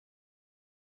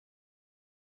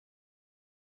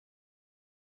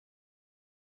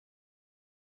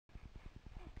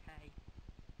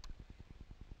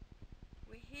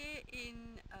here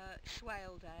in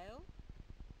Swaledale,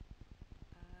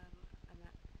 and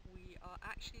we are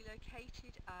actually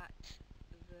located at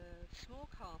the small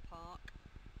car park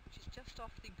which is just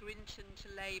off the Grinton to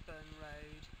Leyburn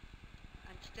road,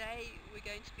 and today we're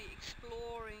going to be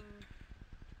exploring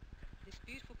this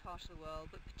beautiful part of the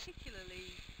world, but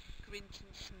particularly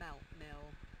Grinton Smelt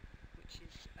Mill, which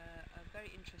is a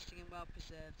very interesting and well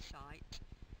preserved site.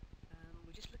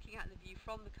 We're just looking at the view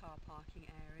from the car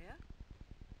parking area,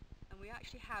 and we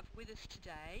actually have with us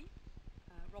today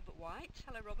Robert White.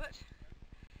 Hello Robert.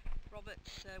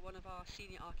 Robert's one of our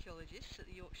senior archaeologists at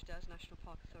the Yorkshire Dales National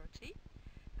Park Authority,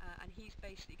 and he's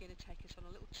basically going to take us on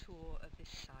a little tour of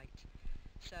this site.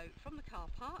 So from the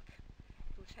car park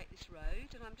we'll take this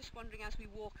road, and I'm just wondering, as we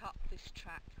walk up this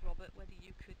track, Robert, whether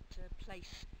you could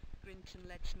place Grinton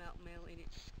Lead Smelt Mill in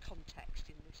its context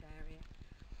in this area.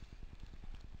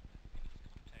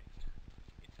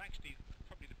 It's actually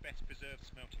probably the best preserved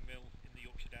smelting mill in the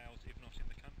Yorkshire Dales, if not in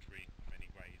the country in many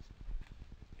ways.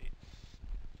 It's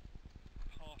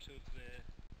part of the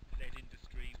lead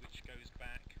industry which goes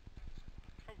back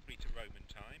probably to Roman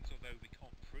times, although we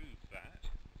can't prove that,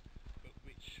 but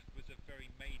which was a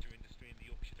very major industry in the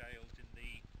Yorkshire Dales in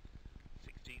the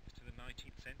 16th to the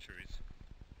 19th centuries.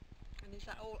 And is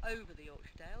that all over the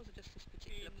Yorkshire Dales, or just this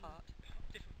particular part?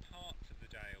 Different parts of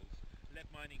the Dales. Lead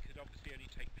mining could obviously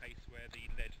only take place where the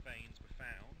lead veins were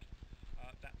found.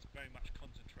 That's very much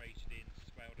concentrated in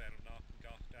Swaledale and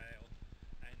Garthdale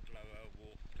and Lower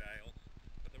Wharfdale,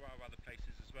 but there are other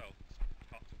places as well,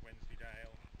 parts of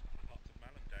Wensleydale, parts of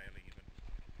Mallandale even.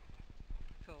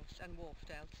 Of course, and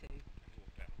Wharfdale too. And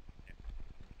Wharfdale, yeah.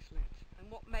 Excellent. And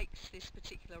what makes this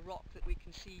particular rock that we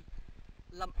can see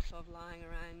lumps of lying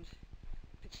around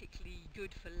particularly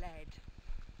good for lead?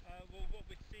 Well, what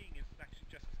we're seeing is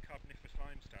actually just carboniferous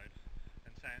limestone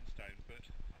and sandstone, but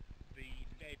the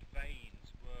lead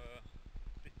veins were,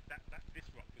 this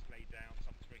rock was laid down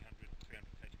some 330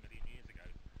 million years ago,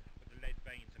 but the lead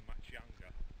veins are much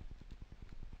younger.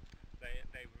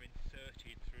 They were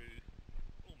inserted through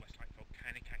almost like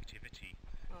volcanic activity.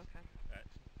 Okay.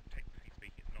 Technically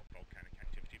speaking, it's not volcanic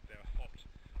activity, but they're hot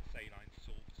saline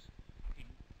salts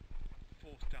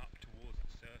forced up towards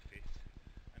the surface,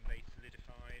 and they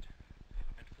solidified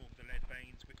and formed the lead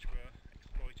veins which were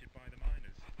exploited by the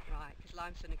miners. Right, because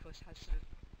limestone of course has sort of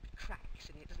cracks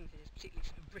in it, doesn't it? It's particularly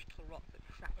sort of brittle rock that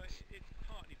cracks. Well, it's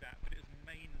partly that, but it was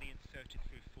mainly inserted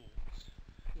through faults,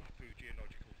 through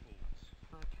geological faults.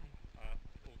 Okay.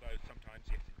 Although sometimes,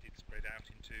 yes, it did spread out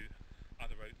into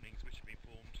other openings which have been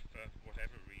formed for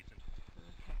whatever reason.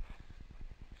 Okay.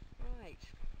 Right,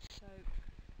 so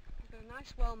we've got a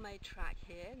nice well-made track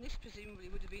here, and this presumably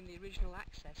would have been the original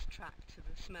access track to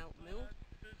the smelt mill.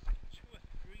 There's 2 or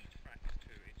 3 tracks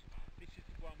to it. This is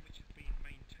the one which has been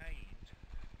maintained,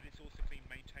 but it's also been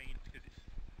maintained because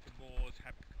the moors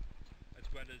have, as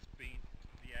well as being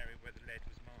the area where the lead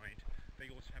was mined,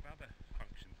 they also have other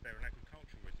functions. They're an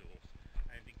agricultural resource,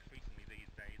 and increasingly these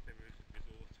days they're a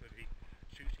resource for the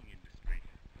shooting industry.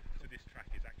 So this track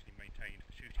is actually maintained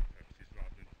for shooting purposes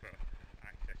rather than for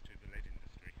access to the lead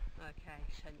industry. Okay,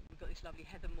 so we've got this lovely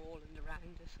heather moorland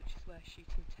around us, which is where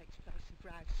shooting takes place of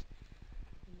grouse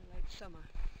in the late summer.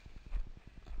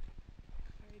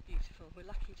 Very beautiful. We're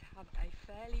lucky to have a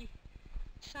fairly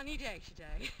sunny day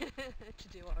today to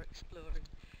do our exploring.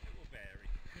 It will vary.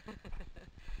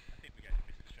 I think we're going to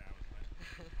miss the showers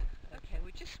though. Okay,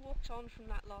 we just walked on from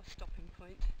that last stopping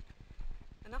point,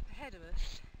 and up ahead of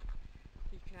us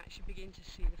you can actually begin to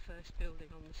see the first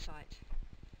building on the site,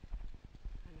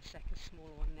 and a second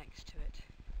smaller one next to it.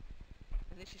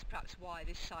 And this is perhaps why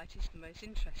this site is the most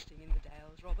interesting in the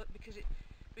Dales, Robert, because it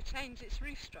retains its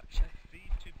roof structure.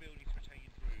 These 2 buildings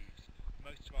retain roofs.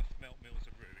 Most of our smelt mills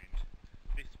are ruined.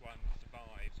 This one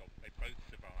survives, or they both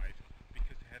survive,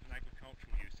 because they had an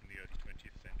agricultural use in the early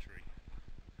 20th century.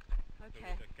 Okay.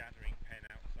 There was a gathering pen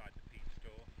outside the peat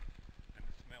store, and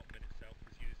the smelt mill itself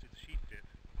was used as a sheep dip.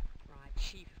 Right,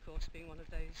 sheep of course being one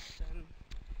of those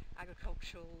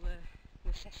agricultural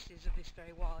necessities of this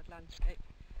very wild landscape.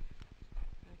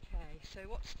 Okay, so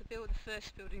what's the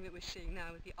first building that we're seeing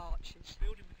now with the arches? The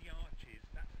building with the arches,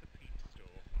 that's the peat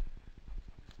store.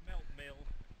 The smelt mill,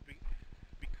 we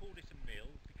call it a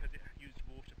mill because it used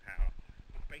water power,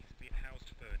 but basically it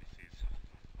housed furnaces.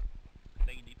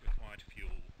 They required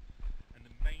fuel, and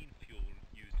the main fuel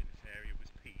used in this area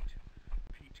was peat.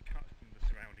 Peat cut from the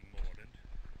surrounding moorland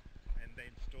and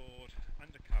then stored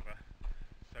under cover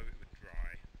so it would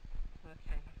dry.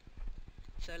 Okay.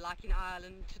 So like in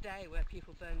Ireland today, where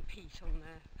people burn peat on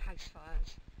their house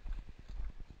fires.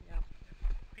 Yeah.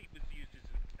 Peat was used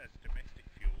as domestic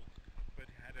fuel, but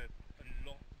it had there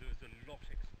was a lot of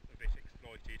it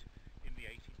exploited in the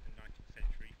 18th and 19th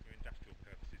century for industrial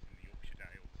purposes in the Yorkshire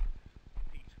Dales.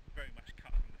 Peat very much cut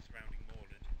from the surrounding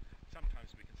moorland. Sometimes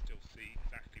we can still see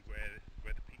exactly where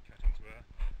the peat cuttings were.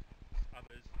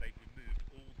 Others, they've removed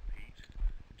all the peat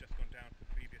and just gone down to the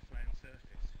previous land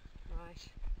surface. Right,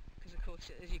 because of course,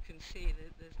 as you can see,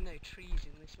 there's no trees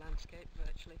in this landscape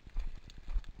virtually.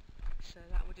 So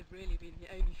that would have really been the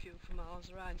only fuel for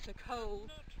miles around. So coal...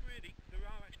 Not really. There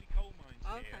are actually coal mines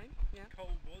okay, here. yeah.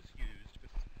 Coal was used for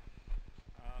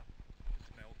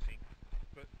smelting,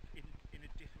 but in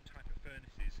a different type of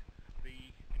furnaces. The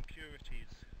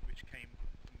impurities which came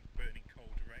from burning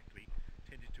coal directly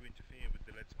tended to interfere with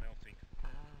the lead smelting.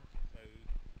 So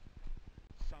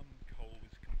some coal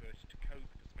was converted to coke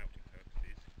for smelting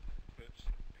purposes, but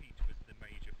peat was the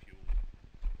major fuel.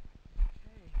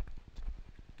 Okay.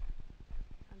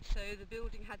 And so the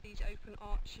building had these open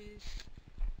arches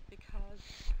because...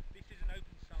 This is an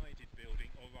open-sided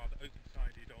building, or rather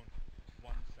open-sided on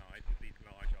one side with these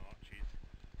large arches,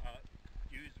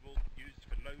 used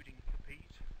for loading the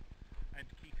peat and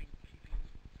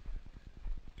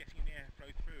getting an airflow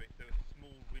through it. There were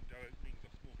small window openings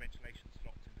or small ventilation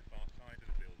slots in the far side of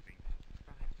the building.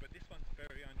 Right. But this one's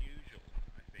very unusual,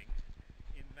 I think,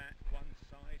 in that one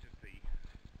side of the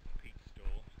peat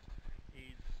store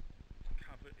is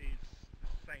the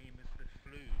same as the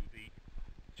flue, the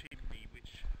chimney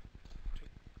which took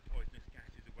poisonous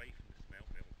gases away from the smelt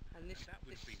mill. And that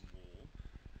would have been warm,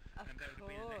 and there would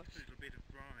have been an extra little bit of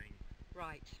drying.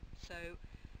 Right, so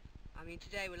I mean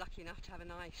today we're lucky enough to have a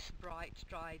nice bright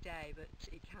dry day, but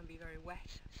it can be very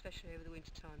wet, especially over the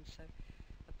winter time, so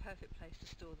a perfect place to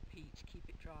store the peat, keep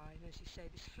it dry. And as you say,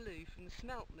 this flue from the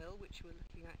smelt mill, which we're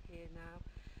looking at here now,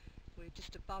 we're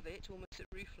just above it, almost at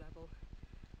roof level.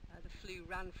 The flue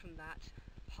ran from that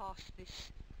past this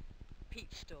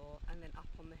peat store and then up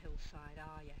on the hillside.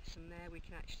 Ah yes, and there we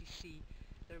can actually see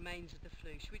the remains of the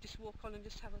flue. Should we just walk on and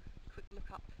just have a quick look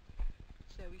up?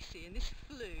 So we see, and this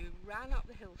flue ran up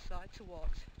the hillside to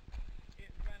what?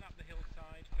 It ran up the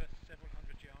hillside for several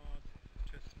hundred yards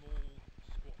to a small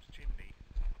squat chimney,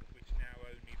 of which now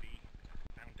only the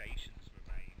foundations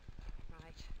remain.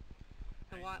 Right.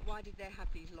 And why did they have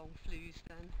these long flues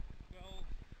then? Well,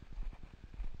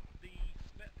 the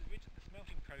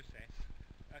smelting process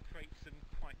creates some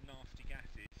quite nasty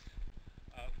gases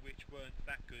which weren't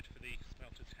that good for the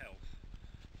smelter's health.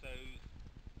 So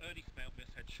early smelt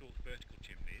mills had short vertical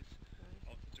chimneys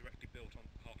directly built on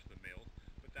part of the mill,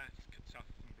 but that could suffer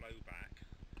from blowback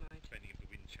depending if the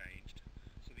wind changed.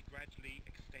 So they gradually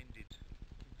extended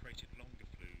and created longer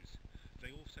flues.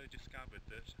 They also discovered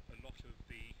that a lot of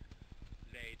the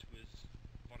lead was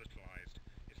volatilized.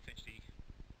 It essentially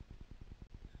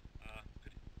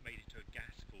made it to a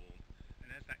gas form, and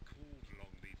as that cooled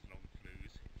along these long flues,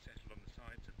 it settled on the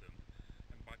sides of them,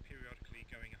 and by periodically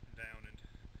going up and down and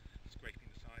scraping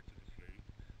the sides of the flue,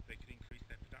 they could increase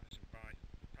their production by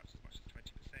perhaps as much as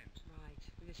 20%. Right,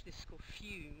 and this is called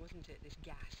fume, wasn't it? This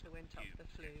gas that went up the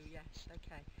flue, yes,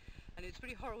 okay. And it's a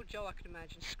pretty horrible job, I can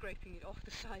imagine, scraping it off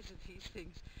the sides of these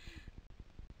things.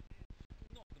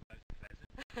 Not the most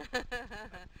pleasant.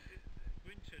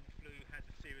 Grinton flue had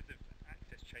a series of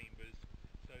access chambers,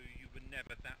 so you were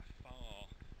never that far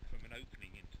from an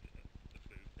opening into the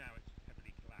flue. Now it's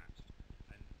heavily collapsed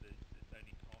and it's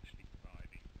only partially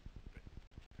surviving. But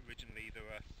originally there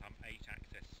were some 8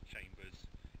 access chambers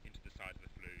into the side of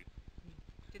the flue.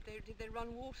 Did they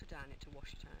run water down it to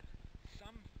wash it out?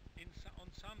 On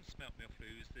some smelt mill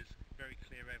flues there's very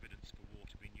clear evidence for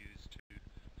water being used to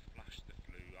flush the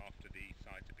flue after the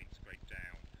sides have been scraped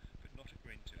down, but not at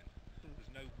Grinton.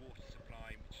 There's no water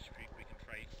supply which we can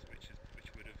trace, which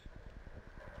would have,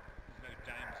 there's no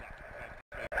dams up above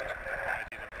the flue which would have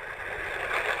provided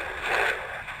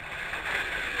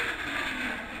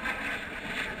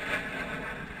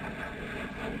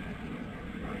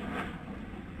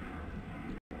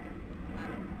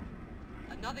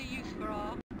another use for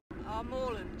our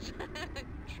moorlands,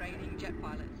 training jet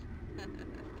pilots.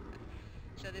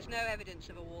 So there's no evidence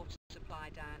of a water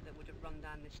supply down that would have run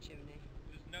down this chimney.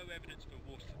 There's no evidence for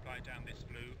water supply down this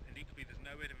flue, and equally there's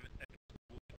no evidence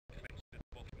for water collected at the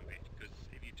bottom of it, because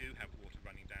if you do have water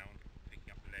running down,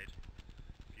 picking up the lead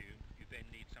fume, you then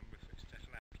need somewhere for it to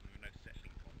settle out, and there are no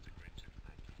settling ponds at Grinton.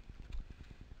 Okay.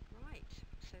 Right,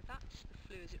 so that's the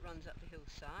flue as it runs up the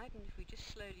hillside, and if we just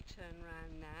slowly turn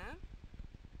round now,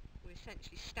 we're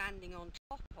essentially standing on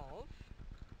top of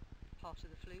part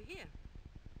of the flue here.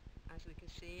 As we can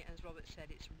see, as Robert said,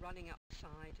 it's running up the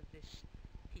side of this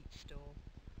peat store.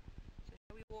 So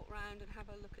shall we walk round and have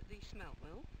a look at the smelt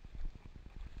mill?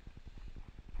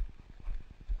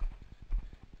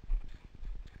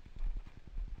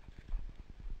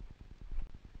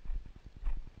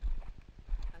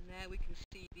 there we can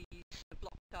see these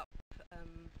blocked up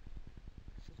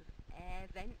sort of air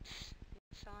vents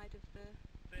inside of the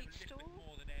They're a peat little store. bit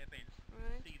more than air vents. You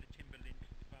Right. can see the timber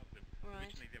lintels above them. Right.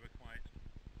 Originally they were quite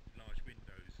large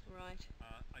windows. Right.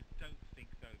 I don't think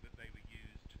though that they were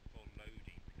used for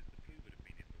loading because the flue would have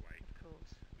been in the way. Of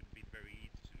course. It would have been very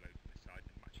easy to load from this side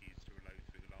and much easier to load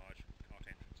through the large cart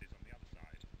entrances on the other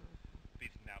side.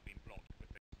 These have now been blocked,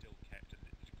 but they still kept a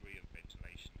degree of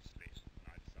ventilation slit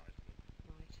on either side of them.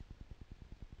 Right.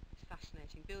 It's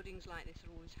fascinating. Buildings like this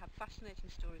will always have fascinating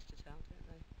stories to tell, don't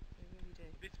they? They really do.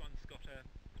 This one's got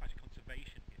quite a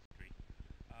conservation history.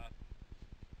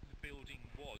 The building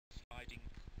was sliding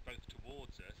both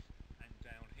towards us and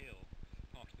downhill.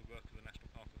 Part of the work of the National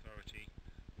Park Authority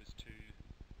was to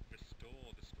restore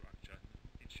the structure,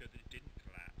 ensure that it didn't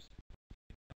collapse.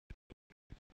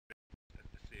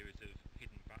 A series of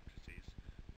hidden buttresses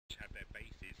which had their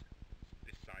bases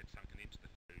this side sunken into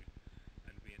the flue,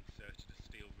 and we inserted a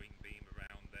steel ring beam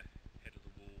around the head of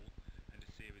the wall and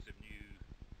a series of new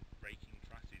raking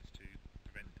trusses to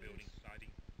prevent the building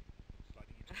sliding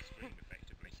into the stream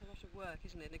effectively. It's a lot of work,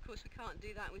 isn't it? And of course we can't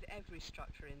do that with every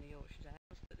structure in the Yorkshire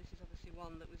Dales, but this is obviously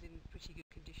one that was in pretty good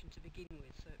condition to begin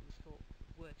with, so it was thought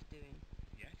worth doing.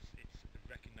 Yes, it's a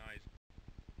recognised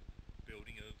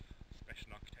building of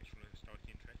special architectural and historic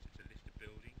interest. It's a listed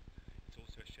building. It's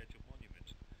also a scheduled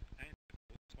monument, and of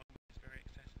course one that is very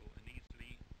accessible and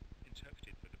easily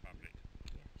interpreted for the public.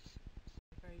 Yes, it's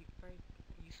a very, very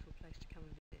useful place to come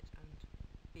and visit, and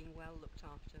being well looked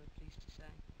after, I'm pleased to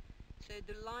say. So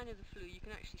the line of the flue, you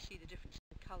can actually see the difference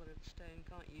in the colour of the stone,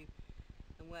 can't you?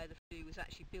 And where the flue was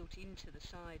actually built into the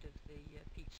side of the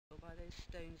peat store by those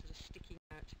stones that are sticking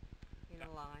out in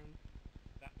a line.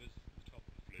 That was the top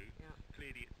of the flue. Yeah.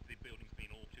 Clearly the building's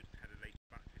been altered, had a later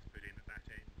buttress put in at that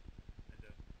end and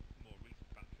a more recent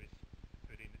buttress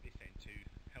put in at this end to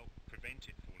help prevent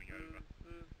it falling over.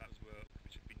 That was work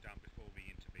which had been done before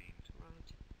we intervened. Right,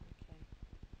 okay.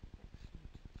 Excellent.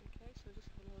 Okay, so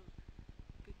just have a little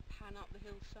good pan up the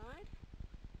hillside.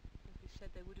 As we said,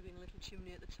 there would have been a little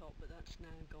chimney at the top, but that's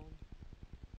now gone.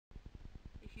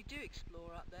 If you do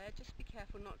explore up there, just be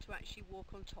careful not to actually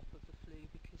walk on top of the flue,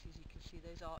 because as you can see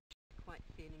those arches are quite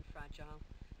thin and fragile,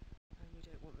 and we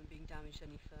don't want them being damaged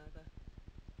any further.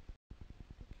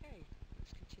 Okay,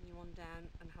 let's continue on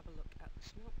down and have a look at the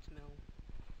Smelt mill.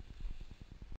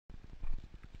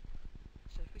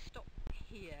 So if we stop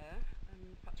here,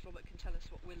 and perhaps Robert can tell us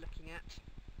what we're looking at.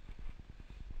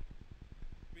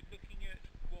 We're looking at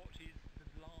what is the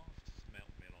last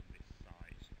smelt mill on this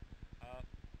site.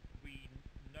 We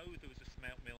know there was a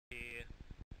smelt mill here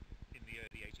in the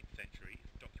early 18th century,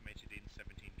 documented in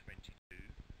 1722.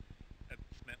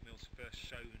 Smelt mill's first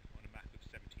shown on a map of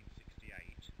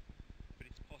 1768, but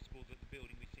it's possible that the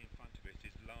building we see in front of us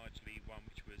is largely one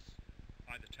which was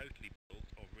either totally built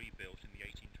or rebuilt in the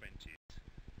 1820s.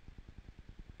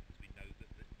 As we know that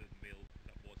the mill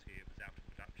that was here was out of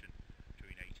production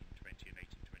between 1820 and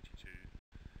 1822,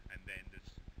 and then there's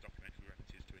documentary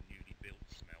references to a newly built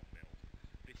smelt mill.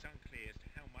 But it's unclear as to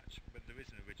how much, whether there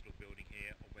is an original building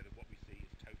here or whether what we see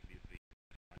is totally of the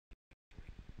 19th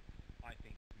century. I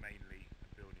think mainly a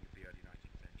building of the early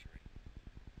 19th century.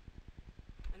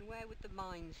 And where would the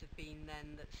mines have been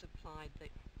then that supplied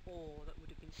the ore that would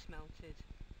have been smelted?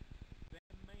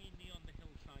 They're mainly on the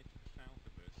hillside to the south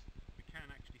of us. We can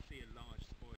actually see a large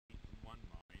spoil from one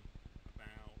mine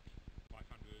about 500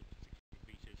 to 600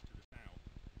 metres to the south.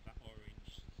 That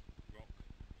orange rock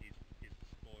is the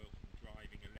spoil from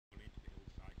driving a level into the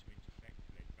hillside to intersect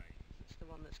lead veins. It's the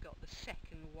one that's got the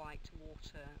second white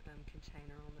water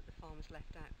container on that the farmers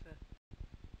left out for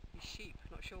his sheep.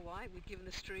 Not sure why, we'd given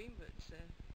the stream, but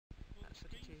that's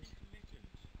what it is.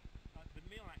 Intermittent. The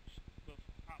mill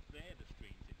up there the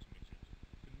stream's intermittent.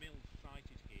 The mill's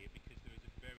sited here because there is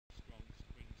a very strong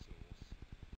spring source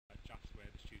just where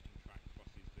the shooting track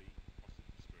crosses the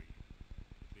stream.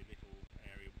 The little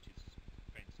area which is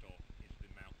fenced off is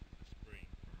the mouth of the spring,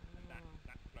 and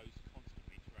that flows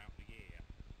constantly throughout the year.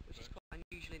 Which is quite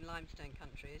unusual in limestone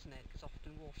country, isn't it? Because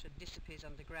often water disappears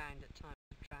underground at times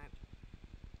of drought.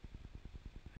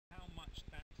 How much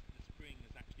the spring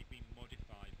has actually been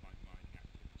modified by mining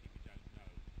activity, we don't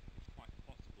know. It's quite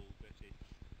possible that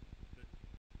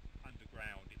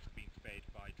underground it's been fed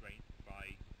by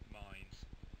mines,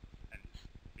 and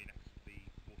the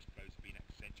water flows have been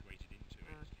accentuated into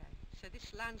it. Okay, so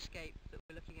this landscape that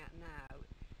we're looking at now,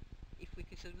 if we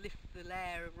could sort of lift the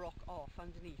layer of rock off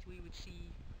underneath, we would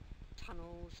see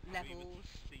tunnels, levels. We would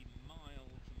see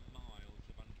miles and miles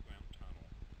of underground tunnel.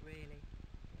 Really?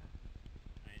 Yeah.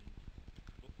 And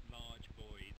large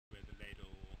voids where the lead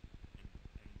ore and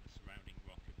the surrounding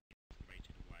rock have been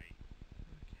excavated away.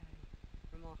 Okay.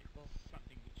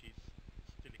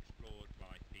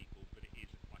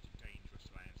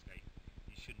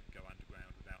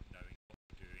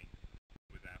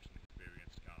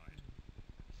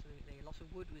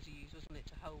 wood was used, wasn't it,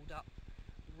 to hold up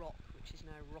rock which is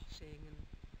now rotting. And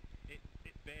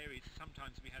it varies.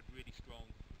 Sometimes we had really strong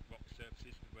rock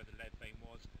surfaces where the lead vein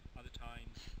was. Other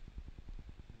times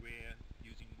we're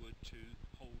using wood to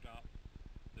hold up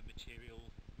the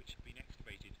material which had been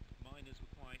excavated. Miners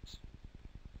were quite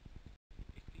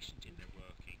efficient in their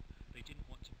working. They didn't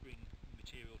want to bring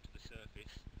material to the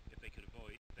surface if they could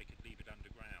avoid. They could leave it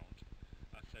underground.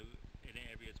 So in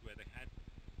areas where they had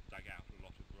dug out a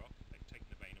lot of rock, they'd taken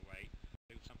the vein away,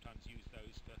 they would sometimes use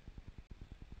those for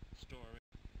storing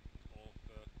or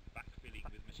for backfilling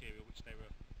with material which they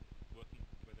were working,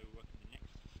 where they were working the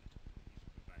next piece of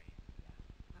the vein. yeah,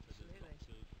 So there's absolutely. lots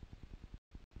of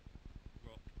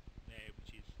rock there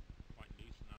which is quite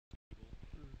loose and unstable,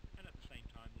 and at the same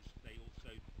time they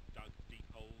also dug deep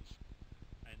holes,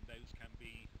 and those can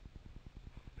be,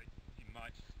 you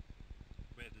might,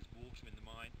 where there's water in the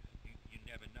mine, you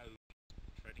never know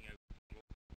treading over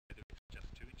whether it's just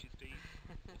 2 inches deep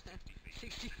or 60 feet.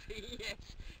 60 feet,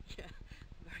 yes.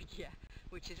 Yeah,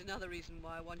 which is another reason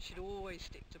why one should always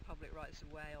stick to public rights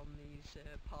of way on these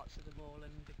parts of the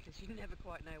moorland, because you never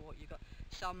quite know what you've got.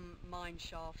 Some mine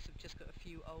shafts have just got a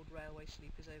few old railway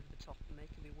sleepers over the top and they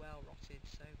can be well rotted,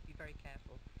 so be very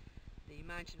careful. The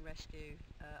mountain rescue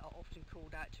are often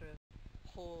called out to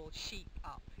haul sheep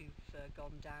up who've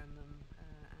gone down them,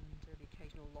 and the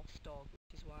occasional lost dog,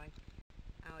 which is why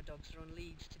our dogs are on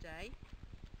leads today.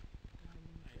 And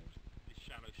this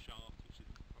shallow shaft, which is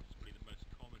possibly the most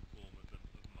common form of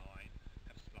mine,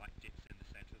 have slight dips in the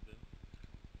centre of them.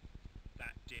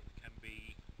 That dip can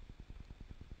be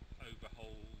over a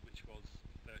hole which was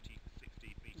 30,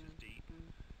 60 metres deep,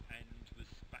 and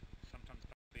was sometimes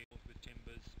backfilled with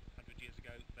timbers 100 years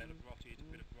ago. They'll have rotted, a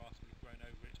bit of grass will have grown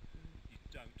over it. You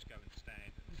don't go and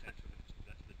stand in the centre of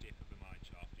the dip of a mine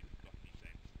shaft if you've got any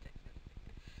sense.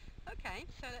 Okay,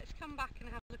 so let's come back and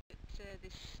have a look at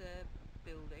this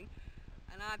building.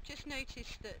 And I've just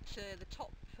noticed that the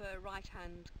top right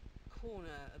hand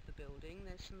corner of the building,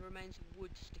 there's some remains of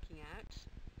wood sticking out.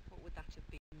 What would that have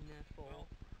been for? Well,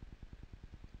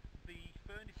 the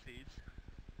furnaces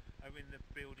are in the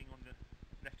building on the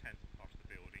left hand part of the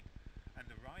building, and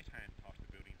the right hand part of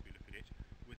the building, as we look at it,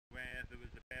 was where there was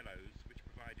the bellows which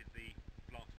provided the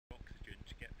blast of oxygen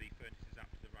to get the furnaces up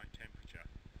to the right temperature.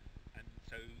 And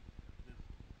so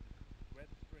where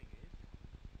the spring is,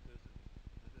 there's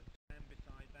a dam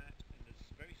beside that, and there's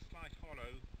a very slight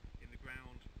hollow in the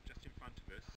ground just in front of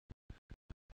us.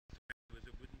 There was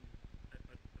a wooden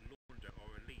a launder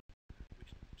or a leak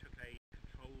which took a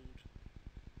controlled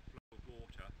flow of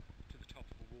water to the top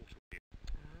of a water wheel.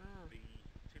 The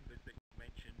timbers that you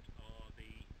mentioned are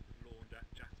the launder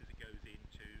just as it goes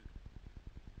into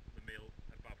the mill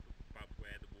above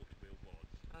where the water wheel was.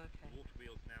 Okay. The water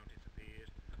wheel's now disappeared,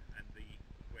 and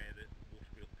where the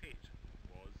water wheel pit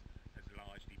was has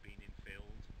largely been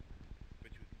infilled,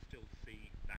 but you can still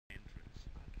see that entrance.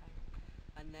 Okay.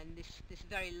 And then this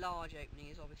very large opening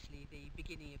is obviously the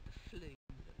beginning of the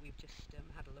flume that we've just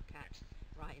had a look at,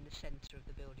 right in the centre of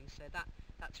the building. So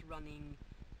that's running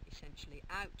essentially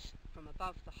out from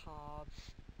above the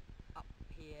hearths, up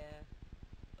here,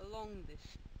 along this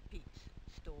peat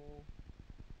store,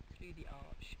 through the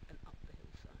arch and up the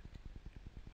hillside.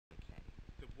 Okay.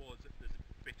 There's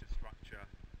a bit of structure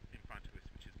in front of us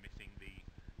which is missing. The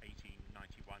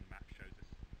 1891 map shows a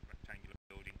rectangular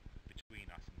building between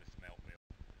us and the Smelt mill,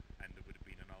 and there would have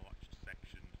been an arched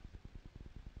section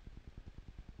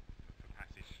for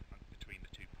passage between the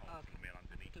two parts of the mill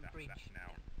underneath that. Bridge. That's now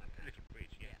a little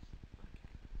bridge, yes. Okay.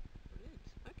 Brilliant.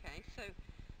 Okay, so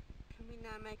can we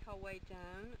now make our way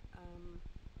down?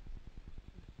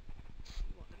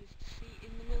 See what there is to see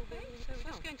in the mill building. So we're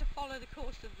just going to follow the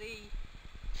course of the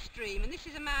stream, and this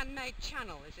is a man-made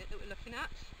channel, is it, that we're looking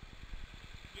at?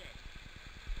 Yes.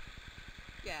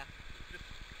 Yeah. The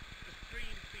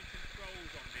stream's been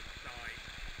controlled on this side.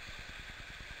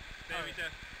 There is a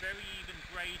very even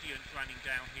gradient running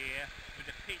down here with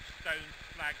a pitched stone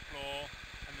flag floor,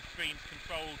 and the stream's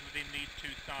controlled within these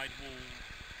two side walls.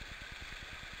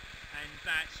 And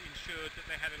that ensured that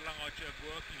they had a larger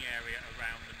working area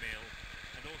around the mill,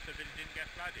 and also that it didn't get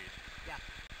flooded. Yeah.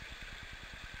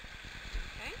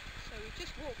 Okay, so we've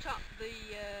just walked up the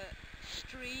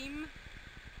stream,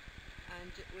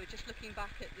 and we're just looking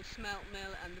back at the Smelt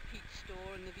mill and the peat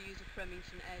store and the views of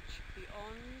Fremington Edge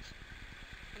beyond.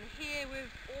 And here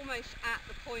we're almost at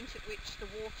the point at which the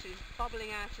water is bubbling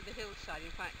out of the hillside.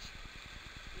 In fact,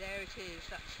 there it is.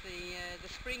 That's the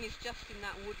spring is just in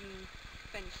that wooden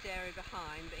fenced area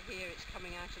behind, but here it's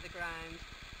coming out of the ground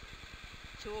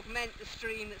to augment the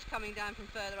stream that's coming down from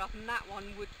further up, and that one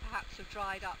would perhaps have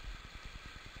dried up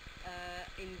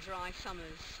in dry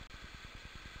summers.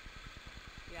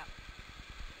 Yeah.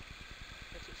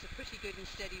 But it's a pretty good and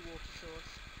steady water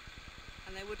source.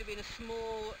 And there would have been a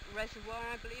small reservoir,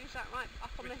 I believe, is that right,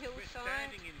 up on the We're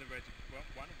hillside? standing in the reservoir,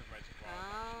 one of the reservoirs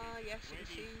actually. Yes, you can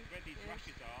see. Where these Yes.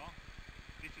 rushes are,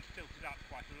 this is silted up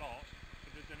quite a lot,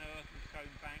 but there's an earth and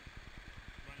stone bank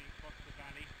running across the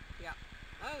valley. Yeah.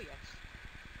 Oh, yes.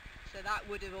 So that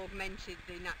would have augmented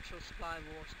the natural supply of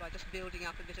water by just building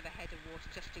up a bit of a head of water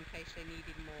just in case they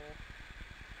needed more.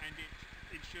 And it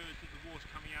ensures that the water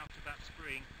coming out of that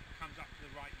spring comes up to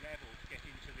the right level to get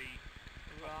into the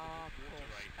Of water course,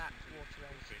 rate. that into the water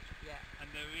rate. pit. Yeah. And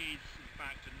there is, in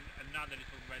fact, another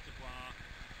little reservoir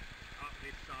up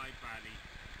this side valley,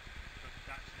 but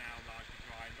that's now largely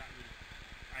dry, and that will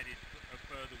added a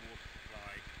further water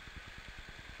supply.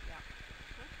 Yeah.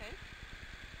 Okay.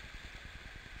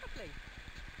 Lovely.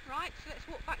 Right, so let's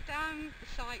walk back down the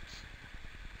site.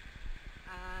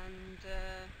 And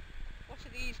what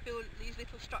are these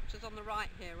little structures on the right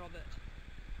here, Robert?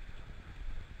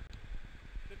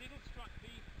 The little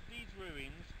these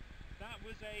ruins, that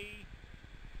was a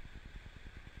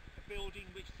building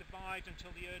which survived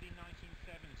until the early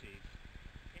 1970s.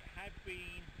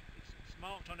 It's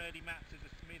marked on early maps as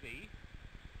a smithy,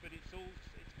 but it's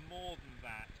more than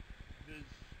that. It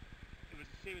was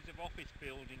a series of office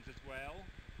buildings as well,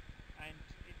 and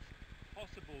it's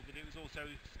possible that it was also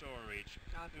storage.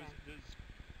 Okay. There's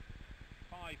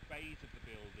 5 bays of the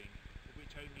building, of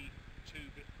which only two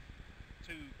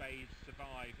bays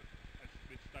survive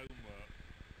with stonework.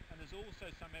 And there's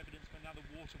also some evidence of another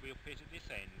water wheel pit at this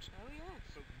end. Oh, yes.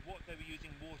 But what they were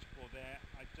using water for there,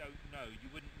 I don't know.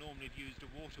 You wouldn't normally have used a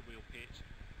water wheel pit,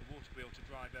 a water wheel to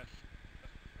drive a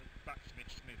blacksmith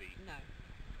smithy. No.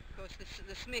 Of course,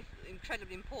 the smith,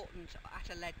 incredibly important at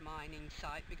a lead mining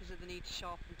site because of the need to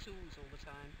sharpen tools all the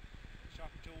time.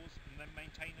 Sharpen tools and then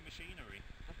maintain the machinery.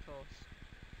 Of course.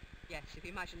 Yes, if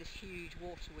you imagine this huge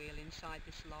water wheel inside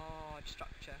this large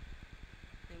structure,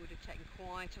 it would have taken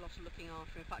quite a lot of looking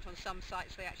after. In fact, on some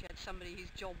sites they actually had somebody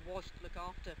whose job was to look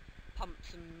after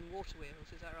pumps and water wheels,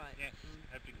 is that right? Yes,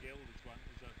 Hebden Guild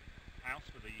was a house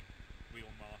for the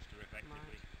wheelmaster,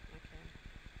 effectively. Right, okay.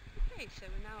 Okay, so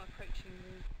we're now approaching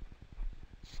the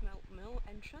Smelt mill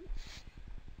entrance,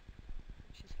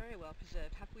 which is very well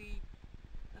preserved.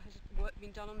 Has work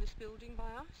been done on this building by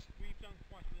us? We've done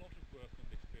quite a lot of work on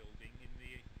this building in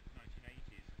the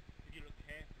 1980s. If you look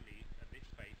carefully at this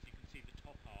face, you can see the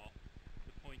top half,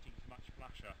 the pointing's much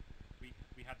flusher. We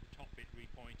had the top bit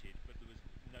repointed, but there was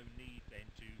no need then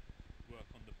to work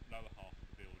on the lower half of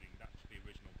the building. That's the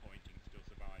original pointing still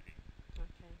surviving.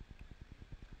 Okay.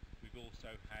 We've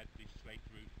also had the slate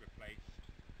roof replaced.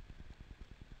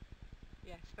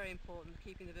 Yes, very important,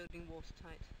 keeping the building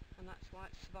watertight, and that's why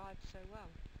it's survived so well.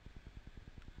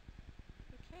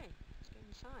 Okay, let's go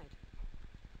inside.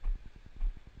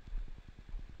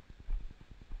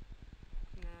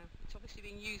 Now, it's obviously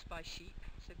being used by sheep,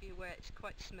 so be aware it's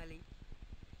quite smelly.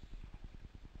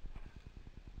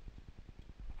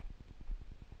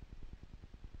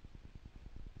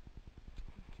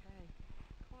 Okay,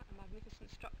 quite a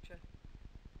magnificent structure.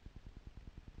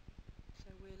 So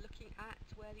we're looking at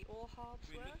where the ore hearths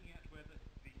We're were? looking at where the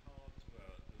hearths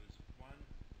were. There was one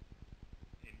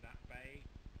in that bay,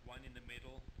 one in the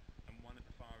middle, and one at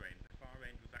the far end. The far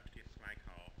end was actually a slag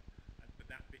hearth, but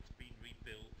that bit's been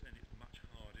rebuilt and it's much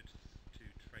harder to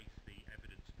trace the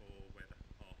evidence for where the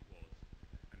hearth was.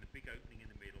 And the big opening in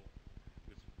the middle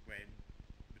was when,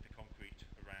 with the concrete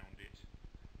around it,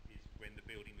 is when the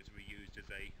building was reused as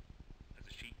a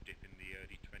sheep dip in the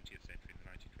early 20th century, in the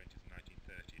 1920s and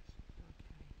 1930s.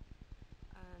 Okay.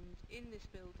 And in this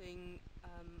building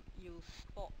you'll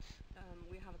spot,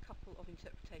 we have a couple of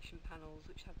interpretation panels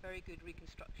which have very good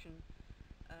reconstruction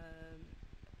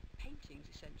paintings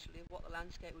essentially of what the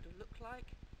landscape would have looked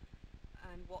like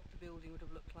and what the building would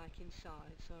have looked like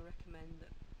inside. So I recommend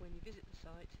that when you visit the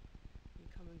site you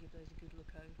come and give those a good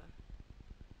look over.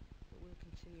 But we'll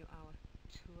continue our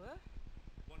tour.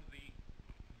 One of the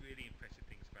really impressive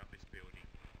things about this building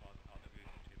are the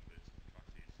moving timbers and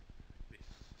trusses. This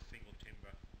single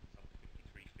timber is up to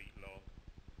 53 feet long.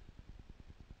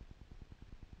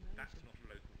 That's Amazing. not a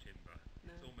local timber.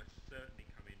 No. It's almost certainly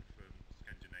come in from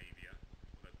Scandinavia,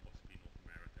 although possibly North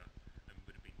America, and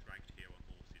would have been dragged here on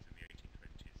horses in the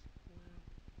 1820s. Wow.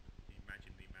 Can you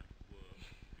imagine the amount of work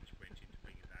which went into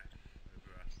bringing that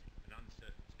over an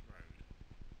unsurfaced road?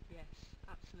 Yes,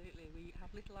 absolutely. We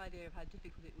have little idea of how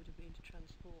difficult it would have been to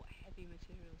transport heavy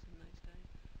materials in those days,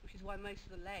 which is why most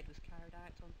of the lead was carried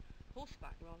out on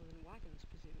horseback rather than wagons,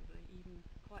 presumably, even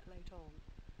quite late on,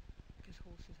 because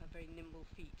horses have very nimble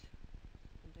feet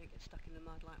and don't get stuck in the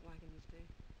mud like wagons do.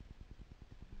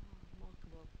 Oh,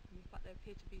 remarkable. And in fact, there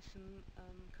appear to be some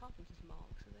carpenter's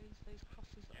marks. Are those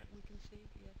crosses that we can see?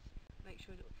 Yes. Make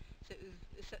sure so it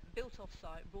was built off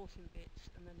site, brought in bits,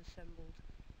 and then assembled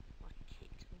like a kit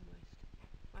almost.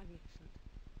 Magnificent.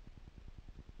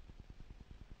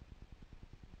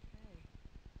 Okay.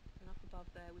 And up above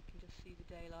there we can just see the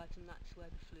daylight, and that's where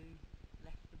the flue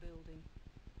left the building.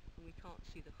 And we can't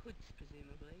see the hoods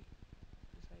presumably,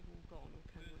 because they've all gone, or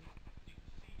can we? You can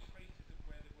see traces of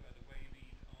where they were, the way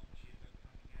these arches are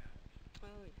coming out.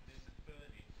 Oh yes. Then the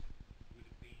furnace would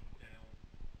have been down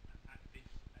at this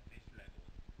level.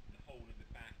 And the hole in the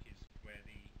back is where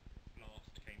the blast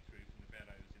came through from the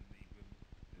bellows in the room,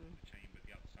 the chamber,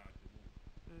 the other side of the wall.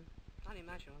 Can't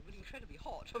imagine. It would be incredibly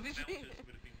hot, obviously. Smelters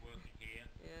would have been working here.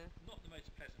 Yeah. Not the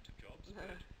most pleasant of jobs, No.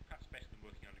 but perhaps better than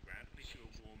working underground. At least you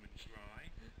were warm and dry.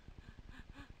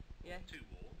 Yeah. Too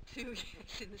warm.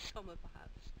 Yes, in the summer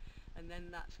perhaps. And then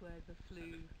that's where the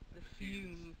flue, the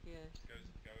fume, yes.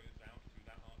 Goes out through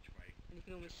that archway. And you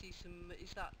can almost see some.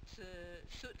 Is that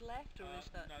soot left, or is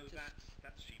that? No, just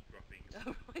that's sheep droppings.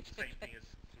 Oh right. Same Okay. thing as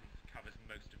sort of covers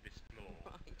most of this floor.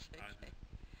 Right. Okay.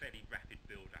 Fairly rapid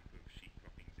build-up of sheep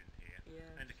droppings in here, Yes.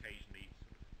 and occasionally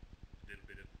sort of a little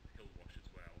bit of hill wash as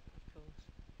well. Of course.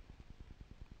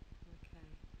 Okay.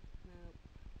 Now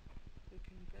we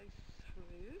can go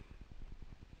through.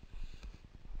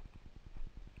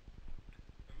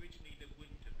 Originally there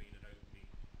wouldn't have been an opening,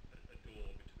 a door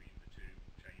between the two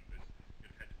chambers.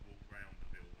 You'd have had to walk around the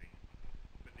building,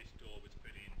 but this door was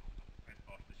put in as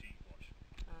part of the sheep wash.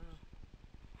 Ah.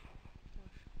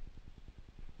 Gosh.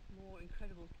 More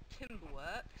incredible timber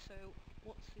work. So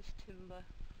what's this timber?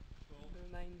 Well, The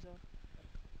remains of?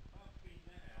 above me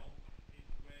now is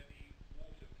where the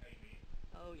water came in.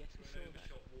 Oh yes, we Through saw an that.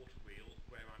 overshot water wheel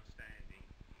where I'm standing,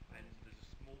 and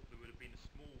there would have been a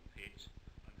small pit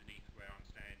underneath where I'm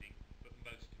standing, but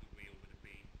most of the wheel would have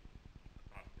been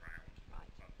above ground,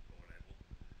 Right. above floor level.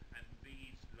 And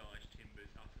these large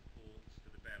timbers are supports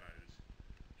for the bellows,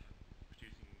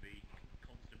 producing the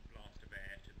constant blast of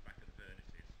air to the back of the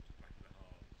furnaces, to the back of the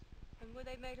hearths. And were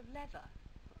they made of leather?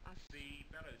 The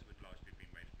bellows would largely have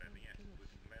been made of leather, yes, goodness.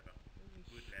 wood and leather, Very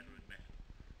wood, leather and metal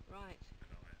Right.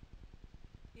 and iron.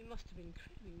 It must have been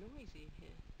incredibly noisy in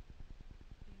here.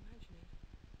 Can you imagine it?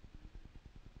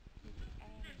 With the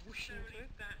air whooshing Necessarily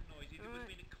through. that noisy. There would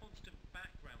have Right. been a constant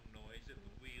background noise of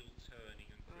the wheel turning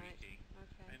and Right. creaking,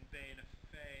 Okay. and then a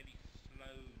fairly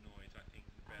slow noise, I think,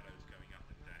 of the bellows going up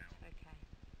and right. down. Okay.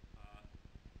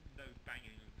 No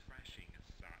banging and crashing as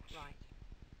such, Right.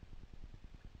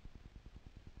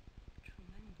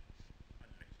 Tremendous.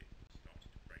 unless it started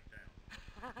to break down.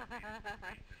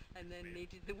 And then Wheel.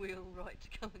 needed the wheelwright to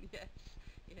come and yes,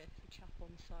 the chap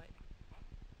on site.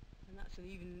 And that's an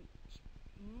even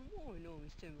more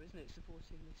enormous timber, isn't it,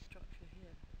 supporting this structure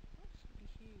here? Absolutely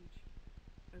huge.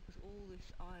 And of course all this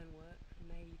ironwork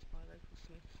made by local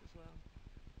smiths as well,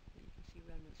 that you can see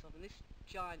remnants of. And this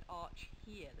giant arch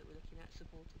here that we're looking at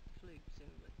supported the flue,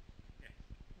 presumably. Yes.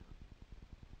 Yeah.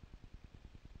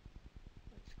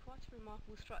 Well, it's quite a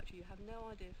remarkable structure. You have no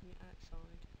idea from the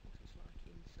outside what it's like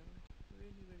inside.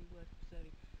 Really, really worth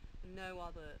observing. And no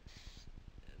other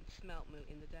smelt mill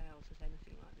in the Dales has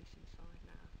anything like this inside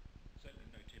now.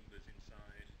 Certainly no timbers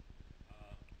inside.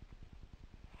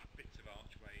 Bits of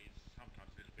archways,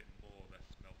 sometimes a little bit more of a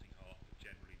smelting hearth, but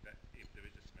generally that if there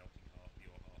is a smelting hearth,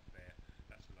 your hearth there,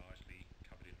 that's largely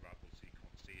covered in rubble, so you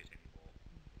can't see it anymore.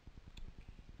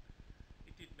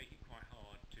 Okay. It did make it quite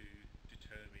hard to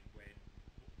determine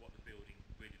what the building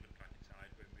really looked like inside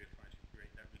when we were trying to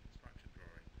create that reconstruction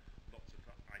drawing. Lots of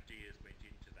ideas went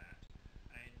into that,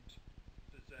 and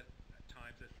there's at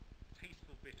times a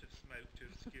tasteful bit of smoke to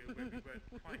obscure where we weren't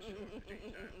quite sure of the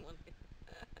details.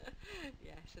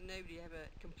 Yes, and nobody ever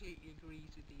completely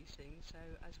agrees with these things. So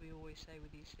as we always say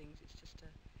with these things, it's just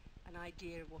an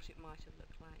idea of what it might have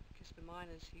looked like, because the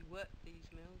miners who worked these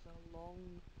mills are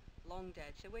long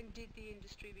dead. So when did the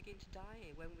industry begin to die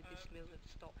here? When would this mill have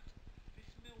stopped?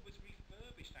 This mill was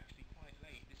refurbished actually quite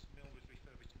late. This mill was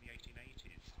refurbished in the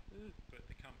 1880s, but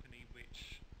the company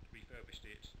which refurbished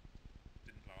it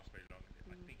didn't last very long.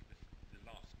 I think the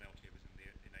last smelt here was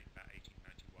in about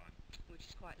 1891. Which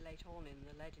is quite late on in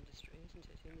the lead industry, isn't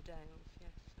it, in the Dales?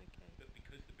 Yes, okay. But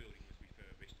because the building was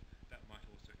refurbished, that might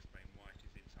also explain why it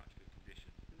is in such good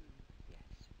condition. Yes.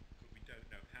 But we don't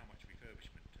know how much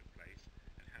refurbishment took place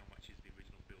and how much is the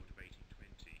original build of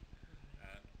 1820.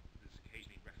 There's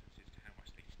occasionally references to how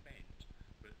much they spent,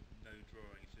 but no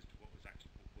drawings as to what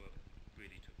work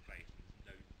really took place, and there's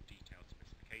no detailed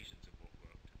specifications of what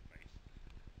work took place.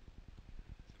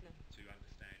 So to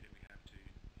understand it, we have to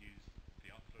use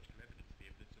the archaeological evidence, the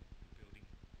evidence of the building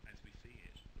as we see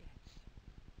it. Yes.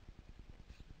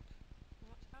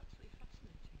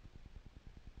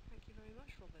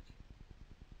 good.